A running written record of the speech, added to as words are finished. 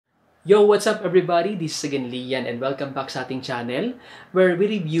Yo, what's up everybody? This is again Lian and welcome back sa ating channel where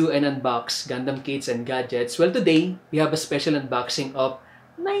we review and unbox Gundam kits and gadgets. Well, today we have a special unboxing of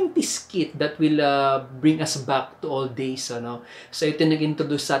 90s kit that will bring us back to old days. Ano? So ito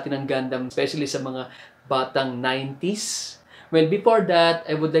nag-introduce sa atin ng Gundam, especially sa mga batang 90s. Well, before that,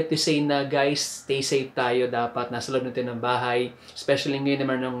 I would like to say na guys, stay safe tayo dapat. Nasa loob natin ng bahay, especially ngayon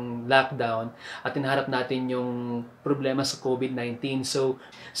naman ng lockdown at hinaharap natin yung problema sa COVID-19. So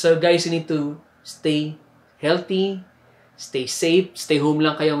guys, you need to stay healthy, stay safe, stay home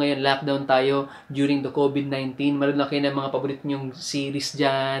lang kayo ngayon. Lockdown tayo during the COVID-19. Manood na kayo ng mga paborito nyong series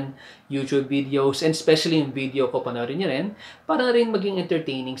dyan, YouTube videos, and especially yung video ko, panoorin nyo rin, para rin maging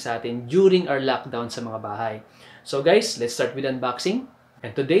entertaining sa atin during our lockdown sa mga bahay. So guys, let's start with unboxing.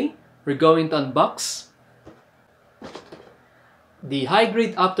 And today, we're going to unbox the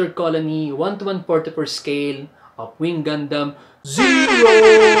high-grade After Colony 1 to 1/44 scale of Wing Gundam Zero!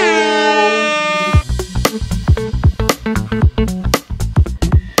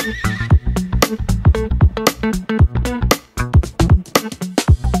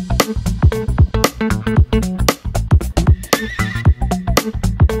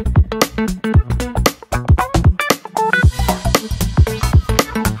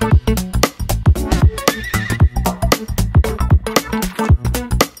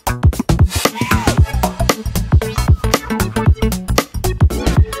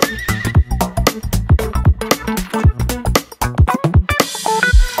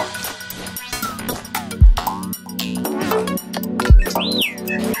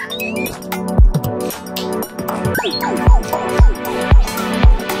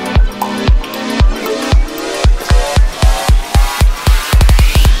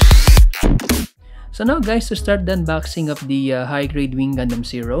 So now guys, to start the unboxing of the high-grade Wing Gundam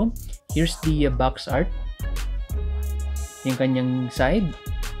Zero, here's the box art. Yung kanyang side.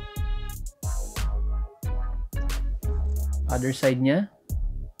 Other side niya.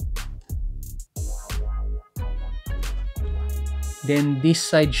 Then this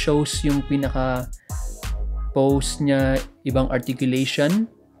side shows yung pinaka-pose niya, ibang articulation,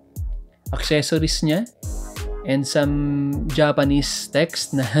 accessories niya, and some Japanese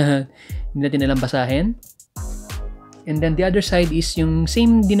text na hindi natin alam basahin. And then the other side is yung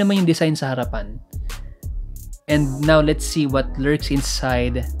same din naman yung design sa harapan. And now let's see what lurks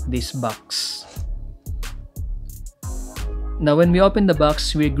inside this box. Now when we open the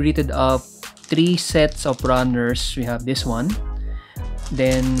box, we're greeted of 3 sets of runners. We have this one.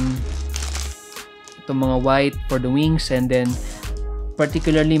 Then itong mga white for the wings, and then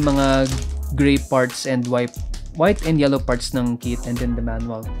particularly mga gray parts and white and yellow parts ng kit, and then the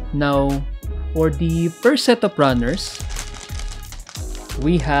manual. Now, for the first set of runners,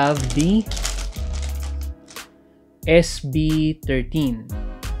 we have the SB13.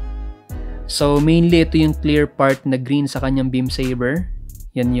 So, mainly ito yung clear part na green sa kanyang beam saber.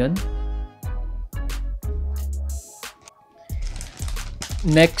 Yan yun.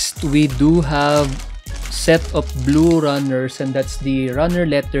 Next, we do have set of blue runners, and that's the runner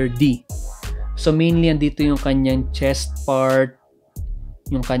letter D. So mainly andito yung kanyang chest part,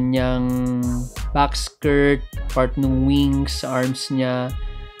 yung kanyang back skirt, part ng wings, arms niya,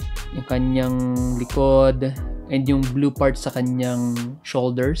 yung kanyang likod, and yung blue part sa kanyang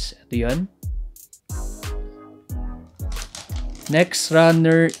shoulders. Ito yun. Next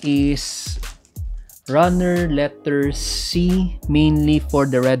runner is runner letter C, mainly for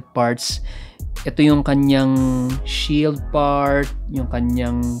the red parts. Ito yung kanyang shield part, yung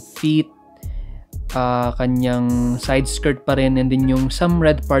kanyang feet, kanyang side skirt pa rin, and then yung some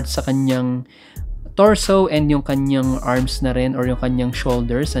red parts sa kanyang torso and yung kanyang arms na rin, or yung kanyang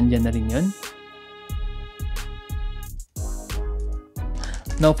shoulders, andyan na rin yun.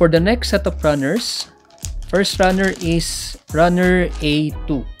 Now for the next set of runners, first runner is runner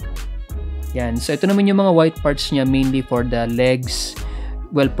A2. Yan, so ito naman yung mga white parts niya, mainly for the legs.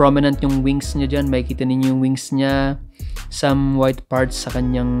 Well, prominent yung wings niya dyan, makikita ninyo yung wings niya, some white parts sa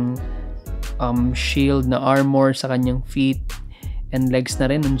kanyang shield na armor, sa kanyang feet and legs na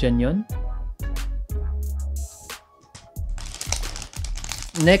rin, nandyan yun.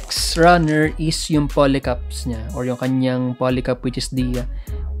 Next runner is yung polycaps niya, or yung kanyang polycap, which is the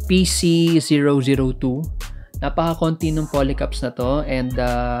PC002. Napaka-konti ng polycaps na to, and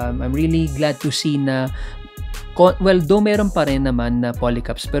I'm really glad to see na, well, though meron pa rin naman na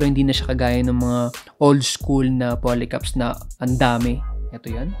polycaps, pero hindi na siya kagaya ng mga old school na polycaps na ang dami. Ito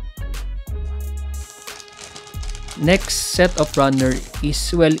yan. Next set of runner is,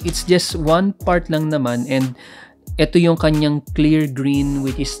 well, it's just one part lang naman, and ito yung kanyang clear green,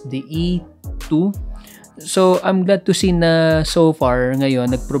 which is the E2. So, I'm glad to see na so far,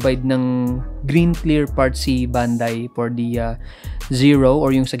 ngayon, nag-provide ng green clear part si Bandai for the Zero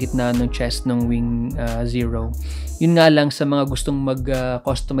or yung sa gitna ng chest ng Wing Zero. Yun nga lang, sa mga gustong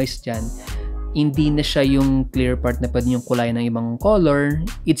mag-customize dyan, hindi na siya yung clear part na pwede yung kulay ng ibang color.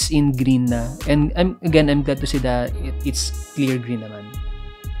 It's in green na. And I'm glad to see that it's clear green naman.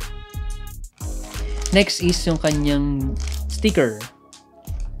 Next is yung kanyang sticker.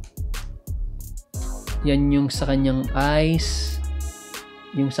 Yan yung sa kanyang eyes,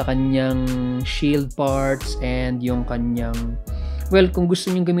 yung sa kanyang shield parts, and yung kanyang, well, kung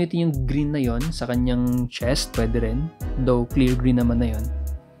gusto nyo gamitin yung green na yon sa kanyang chest, pwede rin. Though clear green naman na yon.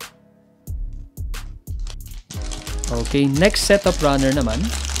 Okay, next set of runner naman.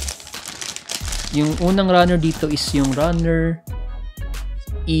 Yung unang runner dito is yung runner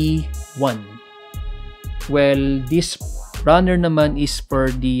E1. Well, this runner naman is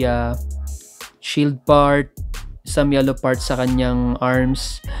for the shield part, some yellow parts sa kanyang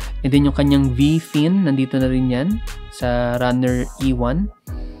arms, and then yung kanyang V-fin, nandito na rin yan sa runner E1.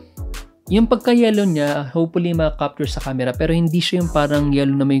 Yung pagka-yellow niya, hopefully ma-capture sa camera, pero hindi siya yung parang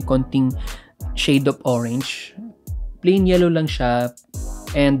yellow na may konting shade of orange. Plain yellow lang siya,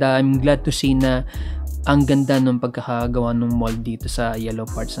 and I'm glad to see na ang ganda ng pagkakagawa ng mold dito sa yellow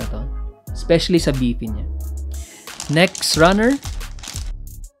parts na to, especially sa V-fin niya. Next runner,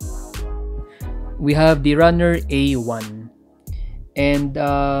 we have the runner A1. And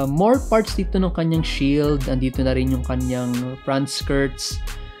more parts dito ng kanyang shield. Andito na rin yung kanyang front skirts,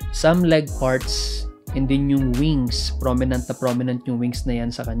 some leg parts, and then yung wings. Prominent yung wings na yan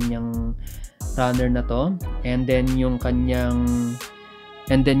sa kanyang runner na to. And then yung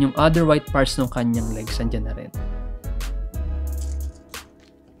other white parts ng kanyang legs andyan na rin.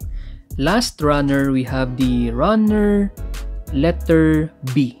 Last runner, we have the runner letter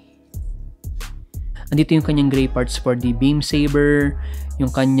B. Andito yung kanyang gray parts for the beam saber,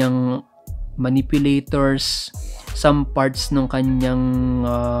 yung kanyang manipulators, some parts ng kanyang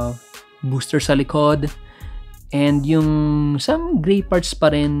booster sa likod, and yung some gray parts pa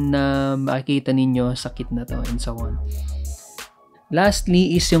rin na makikita ninyo sa kit na to, and so on.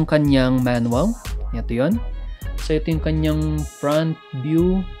 Lastly is yung kanyang manual. Ito yun. So ito yung kanyang front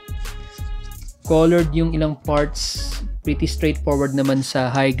view. Colored yung ilang parts. Pretty straightforward naman sa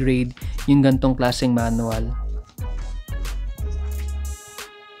high grade yung gantong klaseng manual.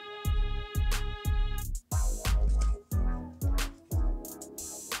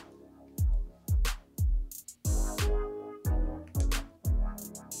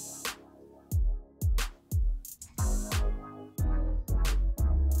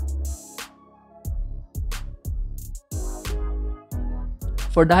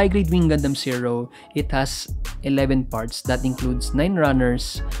 For the high-grade Wing Gundam Zero, it has 11 parts. That includes 9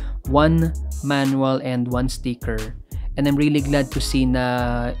 runners, 1 manual, and 1 sticker. And I'm really glad to see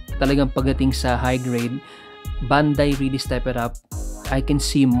na talagang pagdating sa high-grade, Bandai really step it up. I can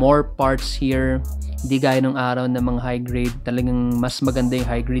see more parts here. Hindi gaya ng araw ng mga high-grade. Talagang mas maganda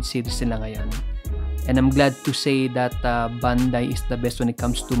yung high-grade series nila ngayon. And I'm glad to say that Bandai is the best when it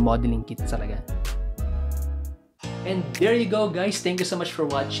comes to modeling kits talaga. And there you go guys, thank you so much for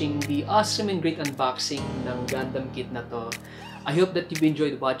watching the awesome and great unboxing ng Gundam kit na to. I hope that you've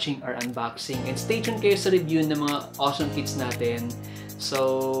enjoyed watching our unboxing, and stay tuned kayo sa review ng mga awesome kits natin.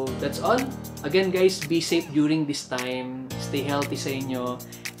 So that's all. Again guys, be safe during this time, stay healthy sa inyo,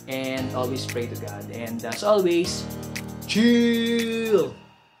 and always pray to God. And as always, chill!